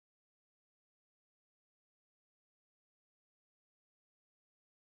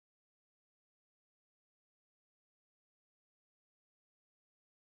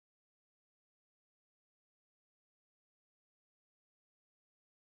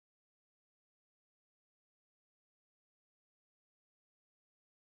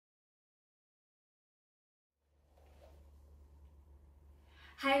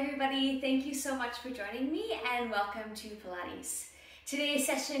Hi everybody, thank you so much for joining me and welcome to Pilates. Today's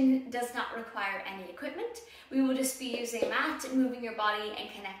session does not require any equipment. We will just be using a mat, moving your body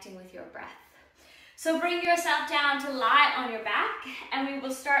and connecting with your breath. So bring yourself down to lie on your back and we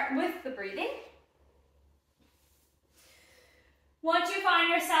will start with the breathing. Once you find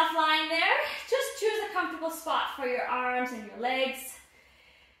yourself lying there, just choose a comfortable spot for your arms and your legs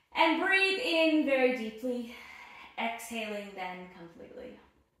and breathe in very deeply, exhaling then completely.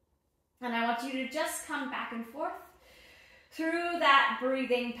 And I want you to just come back and forth through that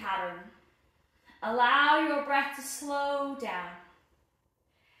breathing pattern. Allow your breath to slow down.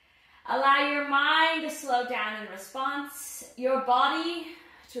 Allow your mind to slow down in response, your body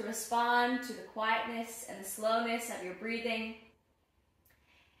to respond to the quietness and the slowness of your breathing,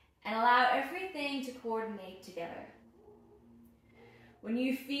 and allow everything to coordinate together. When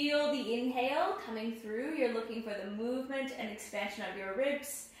you feel the inhale coming through, you're looking for the movement and expansion of your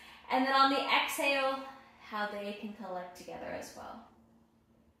ribs. And then on the exhale, how they can collect together as well.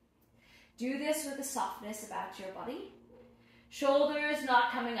 Do this with a softness about your body. Shoulders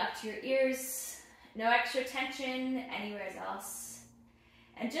not coming up to your ears. No extra tension anywhere else.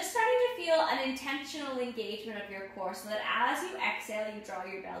 And just starting to feel an intentional engagement of your core so that as you exhale, you draw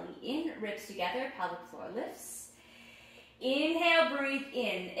your belly in, ribs together, pelvic floor lifts. Inhale, breathe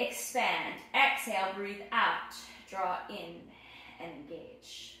in, expand. Exhale, breathe out, draw in and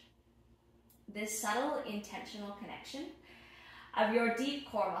engage. This subtle, intentional connection of your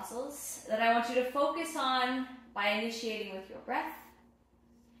deep core muscles that I want you to focus on by initiating with your breath.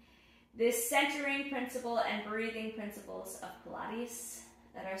 This centering principle and breathing principles of Pilates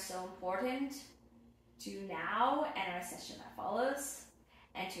that are so important to now and our session that follows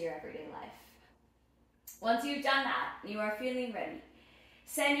and to your everyday life. Once you've done that, you are feeling ready.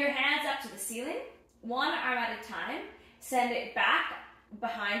 Send your hands up to the ceiling, one arm at a time. Send it back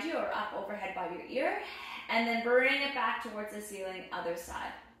behind you or up overhead by your ear, and then bring it back towards the ceiling, other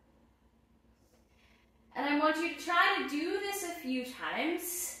side. And I want you to try to do this a few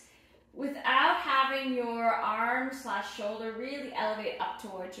times without having your arm/shoulder really elevate up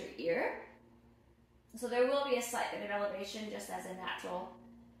towards your ear. So there will be a slight bit of elevation just as a natural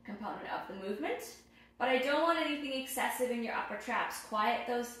component of the movement, but I don't want anything excessive in your upper traps. Quiet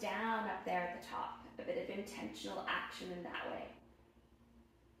those down up there at the top. A bit of intentional action in that way.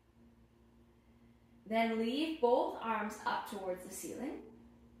 Then leave both arms up towards the ceiling.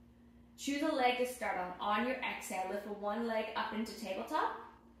 Choose a leg to start on your exhale. Lift one leg up into tabletop.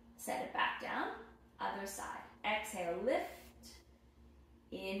 Set it back down. Other side. Exhale, lift.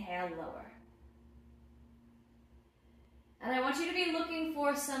 Inhale, lower. And I want you to be looking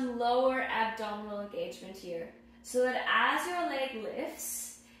for some lower abdominal engagement here, so that as your leg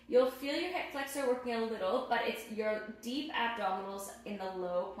lifts, you'll feel your hip flexor working a little, but it's your deep abdominals in the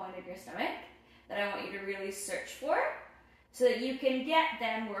low point of your stomach that I want you to really search for, so that you can get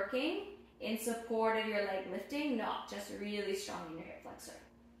them working in support of your leg lifting, not just really strong in your hip flexor.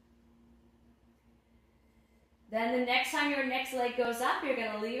 Then the next time your next leg goes up, you're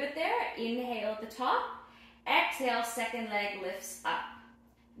going to leave it there. Inhale at the top. Exhale, second leg lifts up.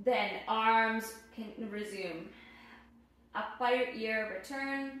 Then arms can resume. Up by your ear,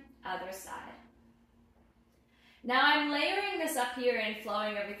 return, other side. Now I'm layering this up here and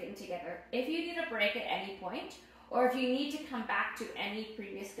flowing everything together. If you need a break at any point, or if you need to come back to any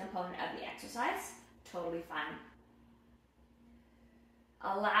previous component of the exercise, totally fine.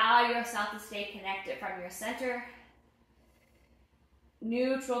 Allow yourself to stay connected from your center.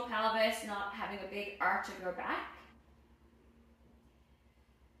 Neutral pelvis, not having a big arch of your back.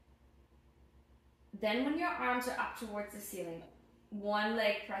 Then when your arms are up towards the ceiling, one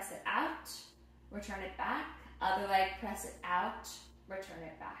leg press it out, return it back. Other leg, press it out, return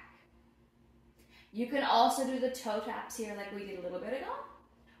it back. You can also do the toe taps here like we did a little bit ago.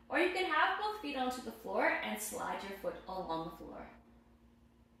 Or you can have both feet onto the floor and slide your foot along the floor.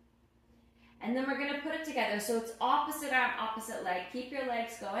 And then we're going to put it together. So it's opposite arm, opposite leg. Keep your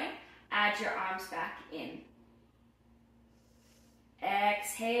legs going. Add your arms back in.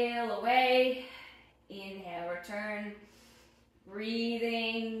 Exhale away. Inhale, return.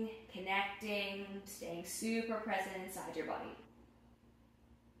 Breathing, connecting, staying super present inside your body.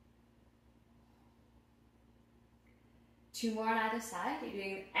 2 more on either side. You're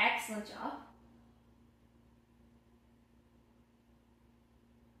doing an excellent job.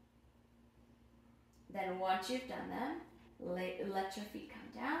 Then once you've done them, let your feet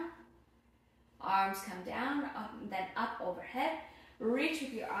come down. Arms come down, then up overhead. Reach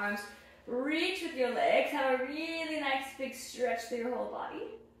with your arms. Reach with your legs. Have a really nice big stretch through your whole body.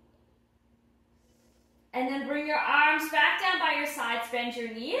 And then bring your arms back down by your sides, bend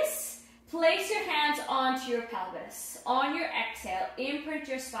your knees. Place your hands onto your pelvis. On your exhale, imprint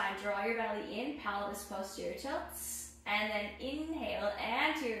your spine, draw your belly in, pelvis posterior tilts. And then inhale,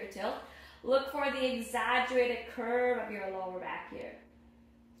 anterior tilt. Look for the exaggerated curve of your lower back here.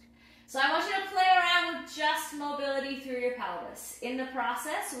 So I want you to play around with just mobility through your pelvis. In the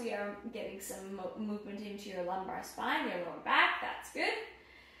process, we are getting some movement into your lumbar spine, your lower back, that's good.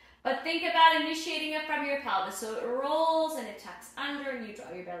 But think about initiating it from your pelvis. So it rolls and it tucks under and you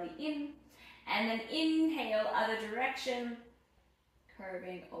draw your belly in. And then inhale, other direction,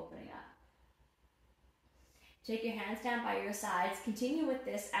 curving, opening up. Take your hands down by your sides. Continue with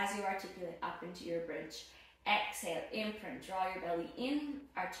this as you articulate up into your bridge. Exhale, imprint, draw your belly in,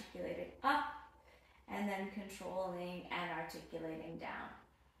 articulate it up, and then controlling and articulating down.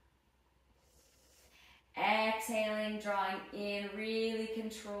 Exhaling, drawing in, really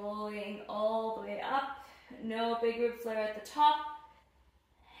controlling all the way up. No big rib flare at the top,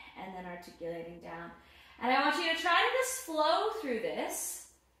 and then articulating down. And I want you to try to just flow through this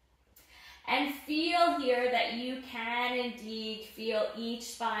and feel here that you can indeed feel each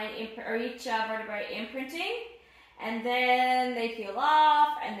spine or each vertebrae imprinting, and then they peel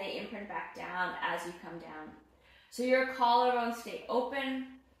off and they imprint back down as you come down. So your collarbones stay open,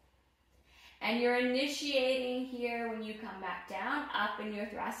 and you're initiating here when you come back down up in your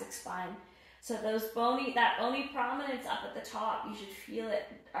thoracic spine. So that bony prominence up at the top, you should feel it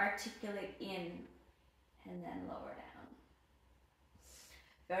articulate in and then lower down.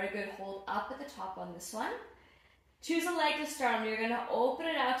 Very good, hold up at the top on this one. Choose a leg to start on. You're gonna open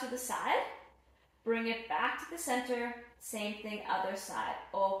it out to the side, bring it back to the center, same thing, other side,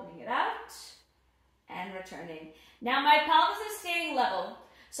 opening it out and returning. Now my pelvis is staying level,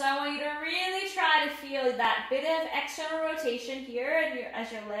 so I want you to really try to feel that bit of external rotation here, and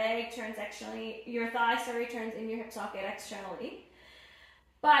as your leg turns externally, your thigh, turns in your hip socket externally.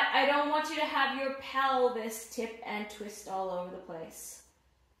 But I don't want you to have your pelvis tip and twist all over the place.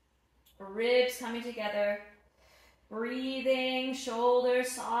 Ribs coming together, breathing,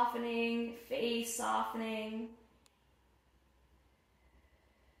 shoulders softening, face softening.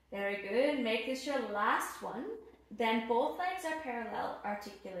 Very good. Make this your last one. Then both legs are parallel.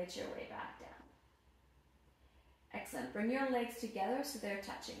 Articulate your way back down. Excellent. Bring your legs together so they're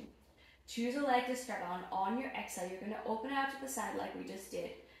touching. Choose a leg to start on. On your exhale, you're going to open out to the side like we just did.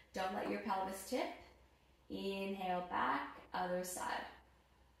 Don't let your pelvis tip. Inhale back, other side.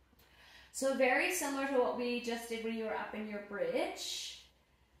 So very similar to what we just did when you were up in your bridge,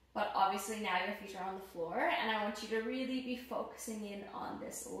 but obviously now your feet are on the floor, and I want you to really be focusing in on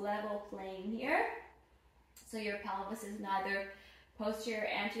this level plane here. So your pelvis is neither posterior,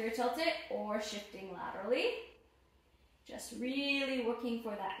 anterior tilted or shifting laterally. Just really working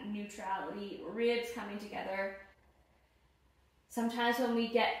for that neutrality, ribs coming together. Sometimes when we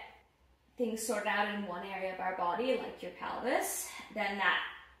get things sorted out in one area of our body, like your pelvis, then that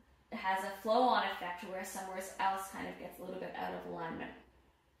has a flow-on effect where somewhere else kind of gets a little bit out of alignment.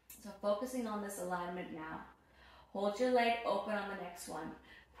 So focusing on this alignment now. Hold your leg open on the next one.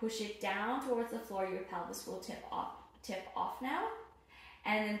 Push it down towards the floor. Your pelvis will tip off now.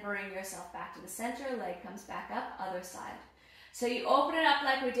 And then bring yourself back to the center. Leg comes back up, other side. So you open it up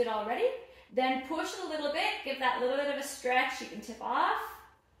like we did already. Then push a little bit. Give that little bit of a stretch. You can tip off.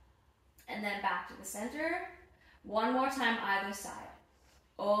 And then back to the center. One more time, either side.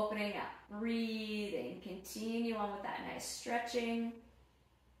 Opening up, breathing, continue on with that nice stretching,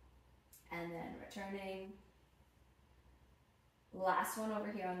 and then returning. Last one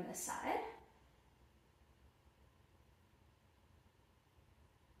over here on this side.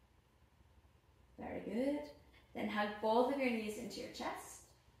 Very good. Then hug both of your knees into your chest.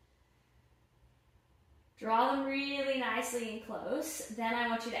 Draw them really nicely and close. Then I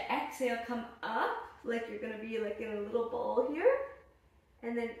want you to exhale, come up, like you're gonna be like in a little ball here.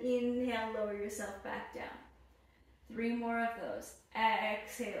 And then inhale, lower yourself back down. 3 more of those.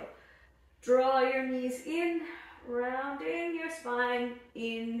 Exhale. Draw your knees in, rounding your spine.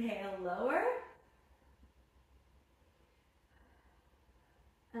 Inhale, lower.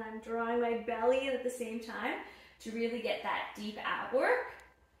 And I'm drawing my belly in at the same time to really get that deep ab work.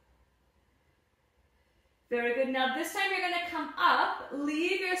 Very good. Now this time you're going to come up,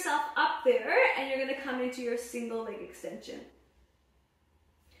 leave yourself up there, and you're going to come into your single leg extension.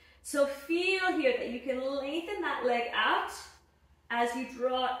 So feel here that you can lengthen that leg out as you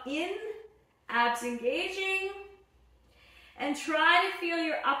draw in, abs engaging, and try to feel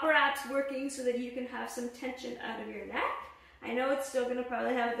your upper abs working so that you can have some tension out of your neck. I know it's still going to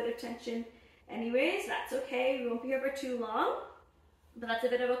probably have a bit of tension anyways. That's okay. We won't be here for too long, but that's a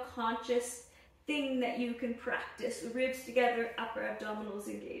bit of a conscious thing that you can practice. Ribs together, upper abdominals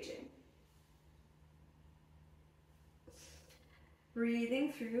engaging.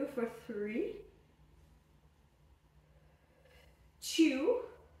 Breathing through for 3, 2,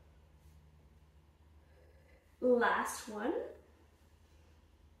 last one.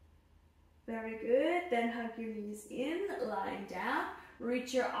 Very good. Then hug your knees in, lying down.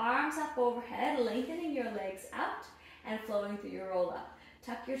 Reach your arms up overhead, lengthening your legs out and flowing through your roll up.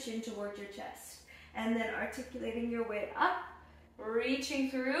 Tuck your chin towards your chest. And then articulating your way up,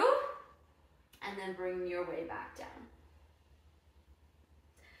 reaching through, and then bringing your way back down.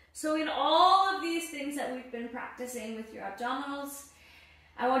 So in all of these things that we've been practicing with your abdominals,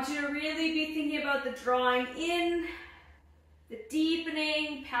 I want you to really be thinking about the drawing in, the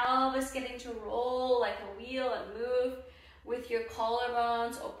deepening, pelvis getting to roll like a wheel and move with your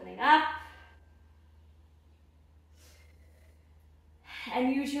collarbones opening up.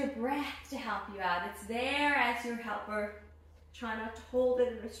 And use your breath to help you out. It's there as your helper. Try not to hold it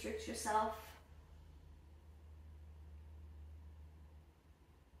and restrict yourself.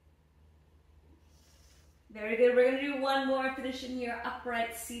 Very good. We're going to do one more, finishing your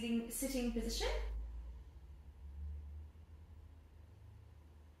upright sitting position.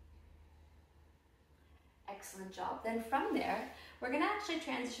 Excellent job. Then from there, we're going to actually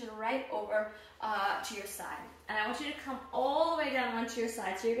transition right over to your side. And I want you to come all the way down onto your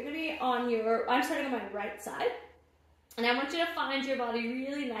side. So you're going to be on your, I'm starting on my right side. And I want you to find your body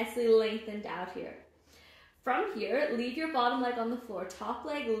really nicely lengthened out here. From here, leave your bottom leg on the floor. Top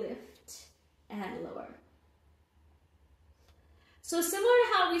leg lift and lower. So similar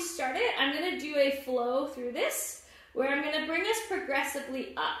to how we started, I'm going to do a flow through this, where I'm going to bring us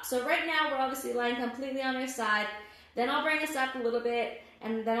progressively up. So right now, we're obviously lying completely on our side. Then I'll bring us up a little bit,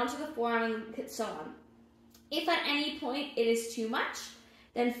 and then onto the forearm, and so on. If at any point it is too much,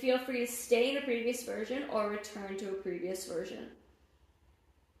 then feel free to stay in a previous version or return to a previous version.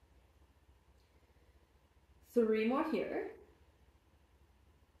 3 more here.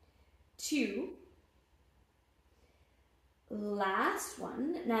 2. Last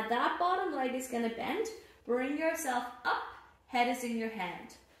one. Now that bottom leg is going to bend. Bring yourself up, head is in your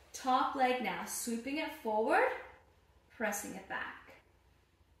hand. Top leg now, sweeping it forward, pressing it back.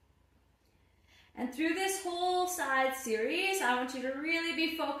 And through this whole side series, I want you to really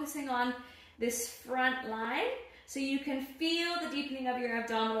be focusing on this front line so you can feel the deepening of your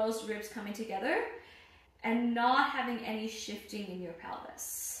abdominals, ribs coming together, and not having any shifting in your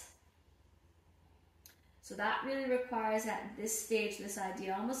pelvis. So that really requires, at this stage, this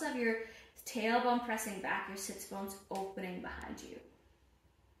idea almost of your tailbone pressing back, your sits bones opening behind you.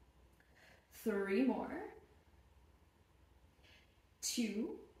 3 more. 2.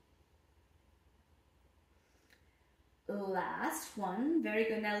 Last one. Very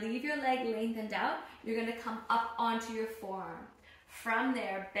good. Now leave your leg lengthened out. You're going to come up onto your forearm. From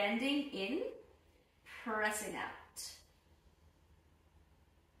there, bending in, pressing out.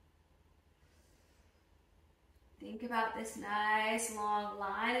 Think about this nice long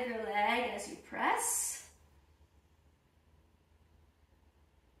line of your leg as you press.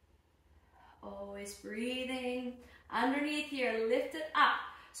 Always breathing. Underneath here, lift it up.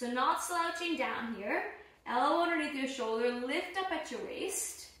 So not slouching down here. Elbow underneath your shoulder, lift up at your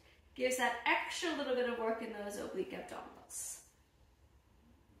waist. Gives that extra little bit of work in those oblique abdominals.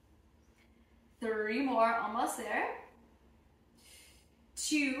 3 more, almost there.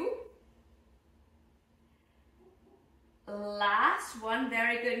 2. Last one,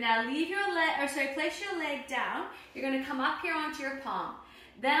 very good. Now leave your leg, place your leg down. You're going to come up here onto your palm.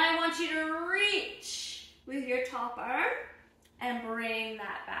 Then I want you to reach with your top arm and bring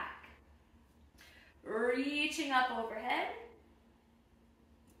that back. Reaching up overhead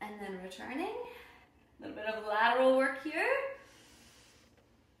and then returning. A little bit of lateral work here.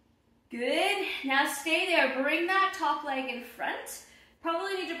 Good. Now stay there. Bring that top leg in front.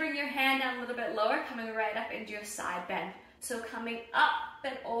 Probably need to bring your hand down a little bit lower, coming right up into your side bend. So coming up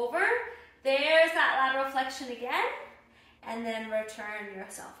and over. There's that lateral flexion again. And then return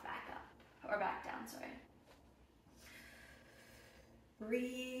yourself back up, or back down, sorry.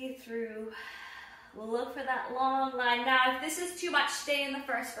 Breathe through. Look for that long line. Now, if this is too much, stay in the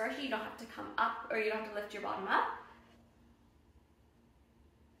first version. You don't have to come up, or you don't have to lift your bottom up.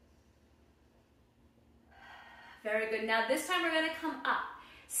 Very good. Now, this time we're going to come up.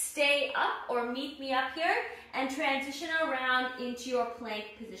 Stay up, or meet me up here, and transition around into your plank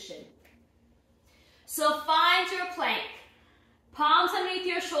position. So find your plank. Palms underneath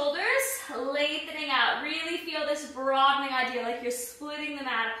your shoulders, lengthening out. Really feel this broadening idea, like you're splitting the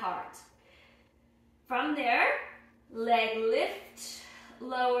mat apart. From there, leg lift,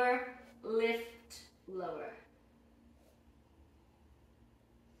 lower, lift, lower.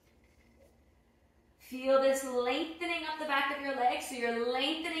 Feel this lengthening up the back of your legs, so you're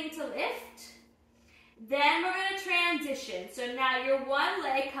lengthening to lift. Then we're going to transition. So now your one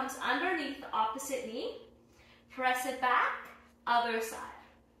leg comes underneath the opposite knee. Press it back, other side.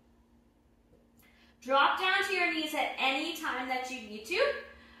 Drop down to your knees at any time that you need to.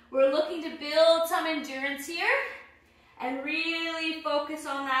 We're looking to build some endurance here and really focus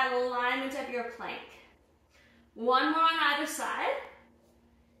on that alignment of your plank. One more on either side.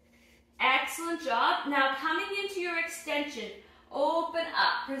 Excellent job. Now coming into your extension, open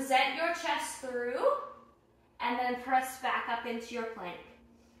up, present your chest through, and then press back up into your plank.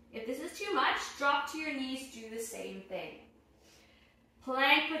 If this is too much, drop to your knees, do the same thing.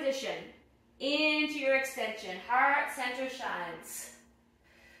 Plank position, into your extension, heart center shines.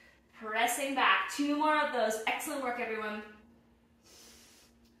 Pressing back, 2 more of those. Excellent work, everyone.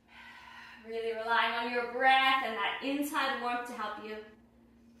 Really relying on your breath and that inside warmth to help you.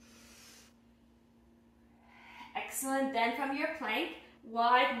 Excellent. Then from your plank,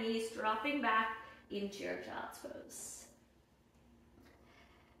 wide knees, dropping back into your child's pose.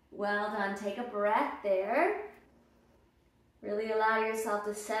 Well done. Take a breath there. Really allow yourself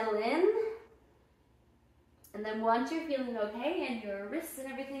to settle in. And then once you're feeling okay and your wrists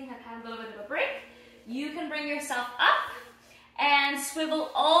and everything have had a little bit of a break, you can bring yourself up and swivel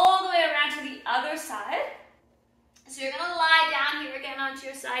all the way around to the other side. So you're going to lie down here again onto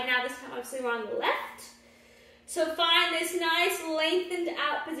your side. Now this time obviously we're on the left. So find this nice lengthened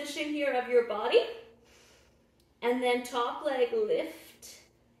out position here of your body. And then top leg lift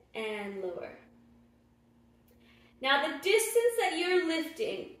and lower. Now the distance that you're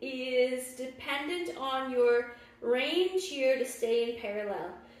lifting is dependent on your range here to stay in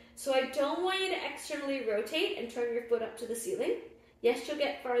parallel. So I don't want you to externally rotate and turn your foot up to the ceiling. Yes, you'll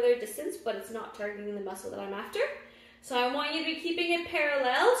get farther distance, but it's not targeting the muscle that I'm after. So I want you to be keeping it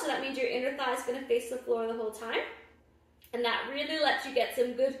parallel, so that means your inner thigh is going to face the floor the whole time. And that really lets you get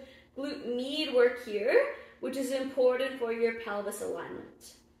some good glute med work here, which is important for your pelvis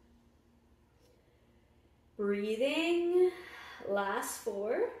alignment. Breathing, last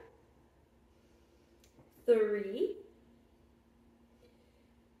 4, 3,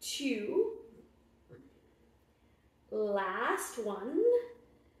 2, last 1.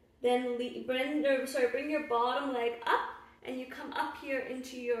 Then bring your bottom leg up, and you come up here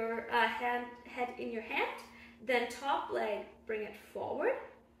into your head in your hand. Then top leg, bring it forward,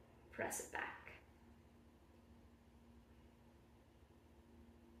 press it back.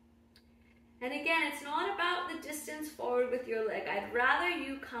 And again, it's not about the distance forward with your leg. I'd rather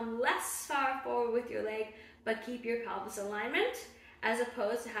you come less far forward with your leg, but keep your pelvis alignment, as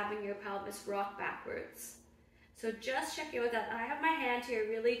opposed to having your pelvis rock backwards. So just check in with that. I have my hand here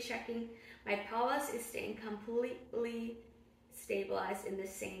really checking my pelvis is staying completely stabilized in the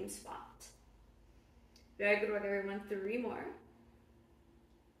same spot. Very good work, everyone. 3 more.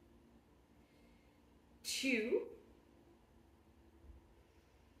 2.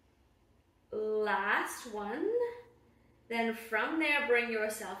 Last 1. Then from there, bring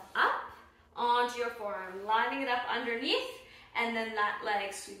yourself up onto your forearm, lining it up underneath, and then that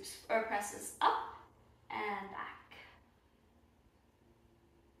leg sweeps or presses up and back.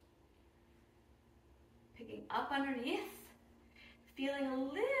 Picking up underneath, feeling a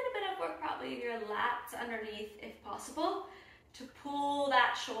little bit of work probably in your lats underneath if possible, to pull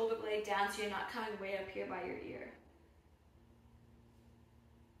that shoulder blade down so you're not coming way up here by your ear.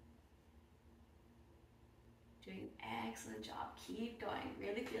 Doing an excellent job. Keep going.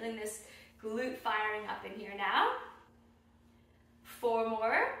 Really feeling this glute firing up in here now. 4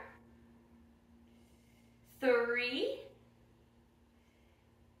 more. 3,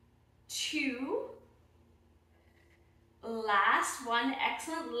 2, last 1.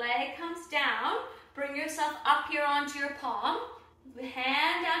 Excellent. Leg comes down. Bring yourself up here onto your palm.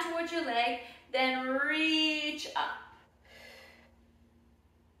 Hand down towards your leg. Then reach up.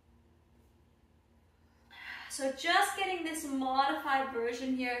 So just getting this modified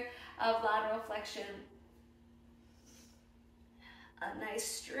version here of lateral flexion. A nice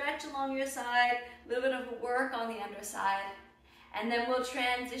stretch along your side, a little bit of work on the underside, and then we'll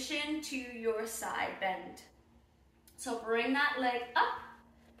transition to your side bend. So bring that leg up,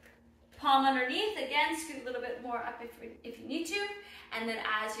 palm underneath, again, scoot a little bit more up if you need to, and then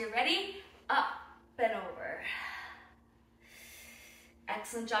as you're ready, up and over.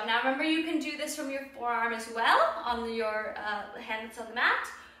 Excellent job. Now remember, you can do this from your forearm as well, on your hand that's on the mat,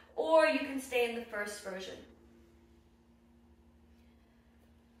 or you can stay in the first version.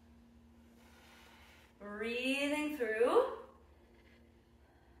 Breathing through.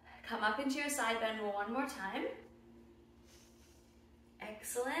 Come up into your side bend one more time.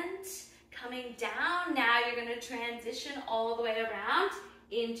 Excellent. Coming down, now you're going to transition all the way around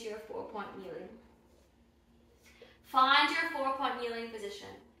into your 4-point kneeling. Find your 4-point kneeling position.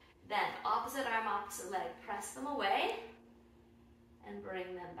 Then opposite arm, opposite leg. Press them away and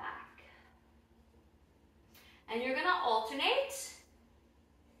bring them back. And you're going to alternate.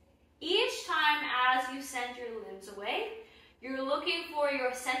 Each time as you send your limbs away, you're looking for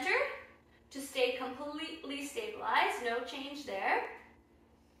your center to stay completely stabilized. No change there.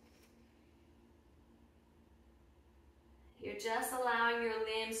 You're just allowing your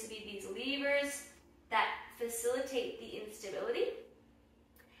limbs to be these levers that facilitate the instability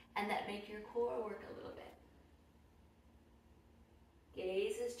and that make your core work a little bit.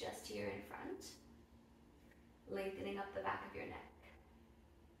 Gaze is just here in front, lengthening up the back of your neck.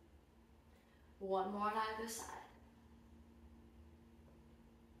 One more on either side.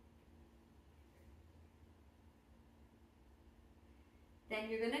 Then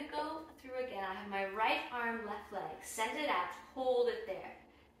you're going to go through again. I have my right arm, left leg. Send it out. Hold it there.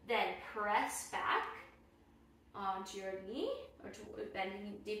 Then press back onto your knee, or to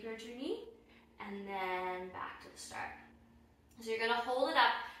bending deeper into your knee, and then back to the start. So you're going to hold it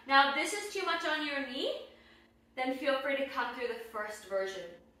up. Now, if this is too much on your knee, then feel free to come through the first version.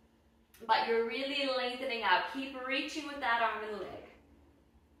 But you're really lengthening out. Keep reaching with that arm and leg.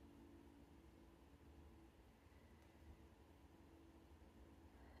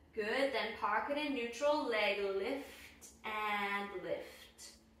 Good, then park it in neutral, leg lift and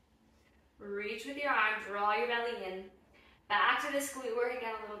lift. Reach with your arm, draw your belly in. Back to this glute work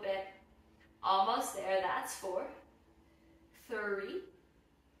again a little bit. Almost there, that's 4, 3,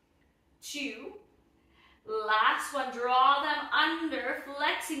 2, last one, draw them under,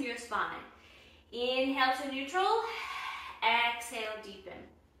 flexing your spine. Inhale to neutral, exhale, deepen.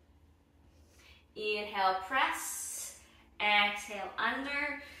 Inhale, press, exhale,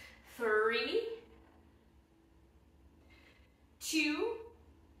 under. 3, 2,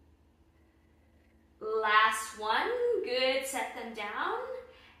 last one, good, set them down,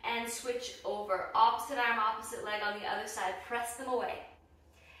 and switch over. Opposite arm, opposite leg on the other side, press them away.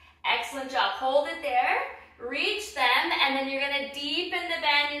 Excellent job, hold it there, reach them, and then you're going to deepen the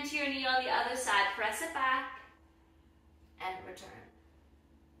bend into your knee on the other side. Press it back, and return.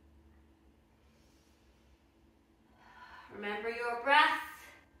 Remember your breath.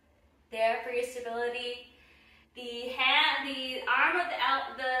 There for your stability. The arm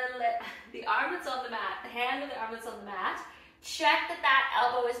that's on the mat, the hand of the arm that's on the mat, check that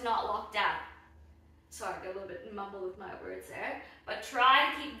elbow is not locked down. Sorry, I got a little bit mumbled with my words there. But try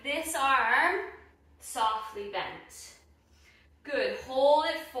to keep this arm softly bent. Good, hold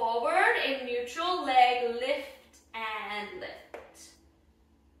it forward in neutral, leg lift and lift.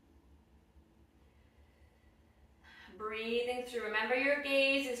 Breathing through. Remember your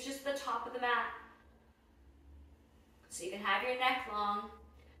gaze is just the top of the mat. So you can have your neck long.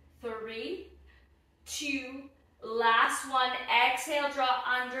 3, 2, last one. Exhale, drop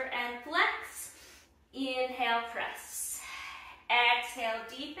under and flex. Inhale, press. Exhale,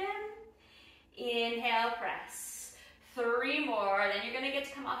 deepen. Inhale, press. 3 more. Then you're going to get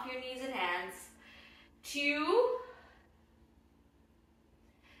to come off your knees and hands. 2.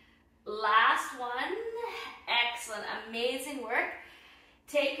 Last one. Excellent, amazing work.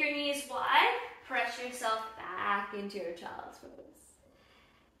 Take your knees wide, press yourself back into your child's pose.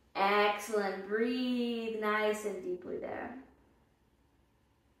 Excellent, breathe nice and deeply there.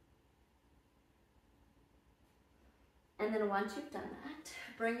 And then once you've done that,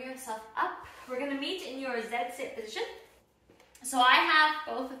 bring yourself up. We're going to meet in your Z-sit position. So I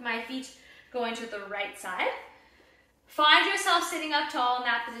have both of my feet going to the right side. Find yourself sitting up tall in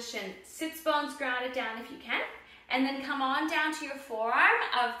that position. Sits bones grounded down if you can. And then come on down to your forearm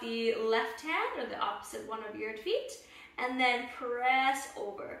of the left hand or the opposite one of your feet. And then press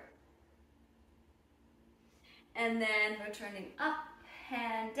over. And then returning up,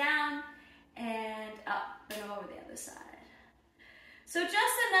 hand down, and up and over the other side. So just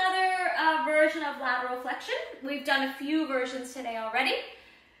another version of lateral flexion. We've done a few versions today already.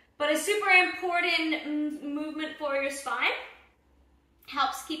 But a super important movement for your spine.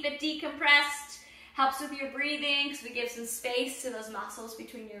 Helps keep it decompressed, helps with your breathing because we give some space to those muscles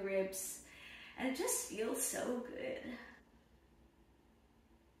between your ribs. And it just feels so good.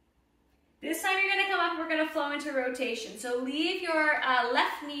 This time you're going to come up, we're going to flow into rotation. So leave your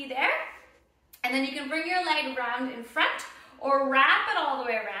left knee there, and then you can bring your leg round in front or wrap it all the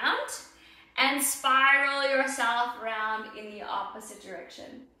way around and spiral yourself around in the opposite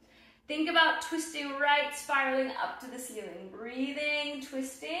direction. Think about twisting right, spiraling up to the ceiling. Breathing,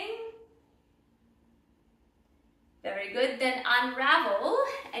 twisting, Very good. Then unravel,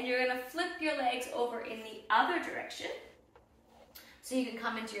 and you're going to flip your legs over in the other direction. So you can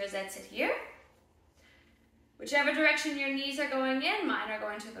come into your Z-sit here. Whichever direction your knees are going in, mine are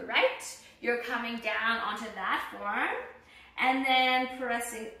going to the right. You're coming down onto that forearm, and then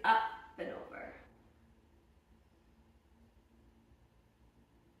pressing up and over.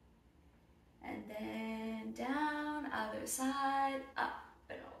 And then down, other side, up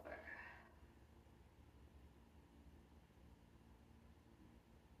and over.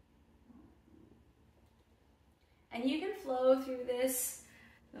 And you can flow through this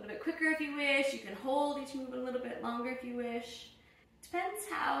a little bit quicker if you wish. You can hold each movement a little bit longer if you wish. Depends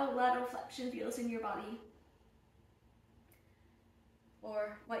how lateral flexion feels in your body,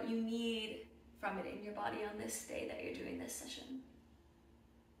 or what you need from it in your body on this day that you're doing this session.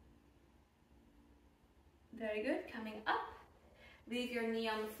 Very good. Coming up, leave your knee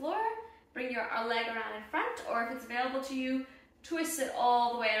on the floor, bring your leg around in front, or if it's available to you, twist it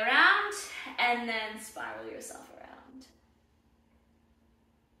all the way around and then spiral yourself around.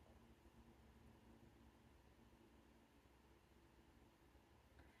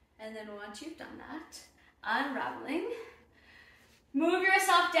 And then once you've done that, unraveling, move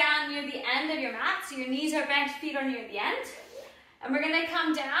yourself down near the end of your mat, so your knees are bent, feet are near the end. And we're gonna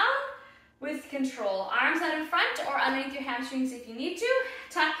come down with control. Arms out in front or underneath your hamstrings if you need to.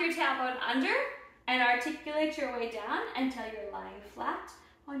 Tuck your tailbone under and articulate your way down until you're lying flat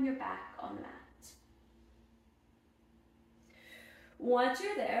on your back on the mat. Once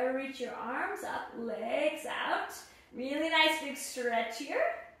you're there, reach your arms up, legs out. Really nice big stretch here.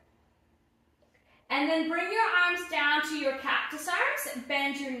 And then bring your arms down to your cactus arms,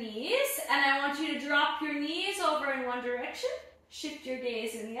 bend your knees, and I want you to drop your knees over in one direction, shift your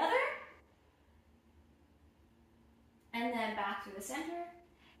gaze in the other, and then back to the center.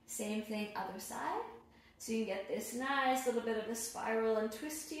 Same thing, other side. So you get this nice little bit of a spiral and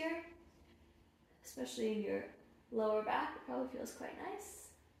twist here, especially in your lower back. It probably feels quite nice.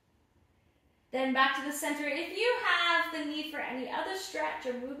 Then back to the center. If you have the need for any other stretch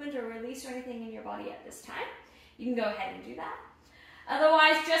or movement or release or anything in your body at this time, you can go ahead and do that.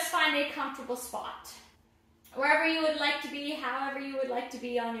 Otherwise, just find a comfortable spot. Wherever you would like to be, however you would like to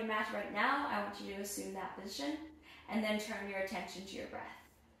be on your mat right now, I want you to assume that position and then turn your attention to your breath.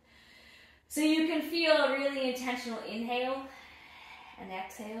 So you can feel a really intentional inhale and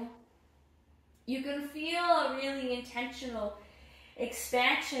exhale. You can feel a really intentional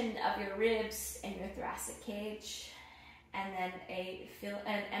expansion of your ribs and your thoracic cage, and then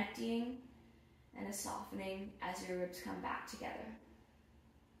an emptying and a softening as your ribs come back together.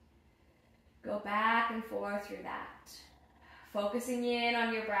 Go back and forth through that, focusing in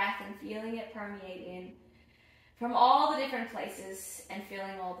on your breath and feeling it permeate in from all the different places and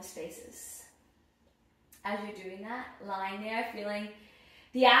filling all the spaces. As you're doing that, lying there, feeling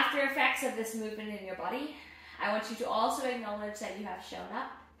the after effects of this movement in your body, I want you to also acknowledge that you have shown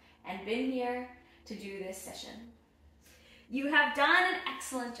up and been here to do this session. You have done an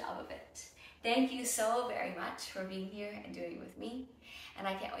excellent job of it. Thank you so very much for being here and doing it with me, and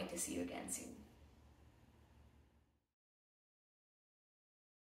I can't wait to see you again soon.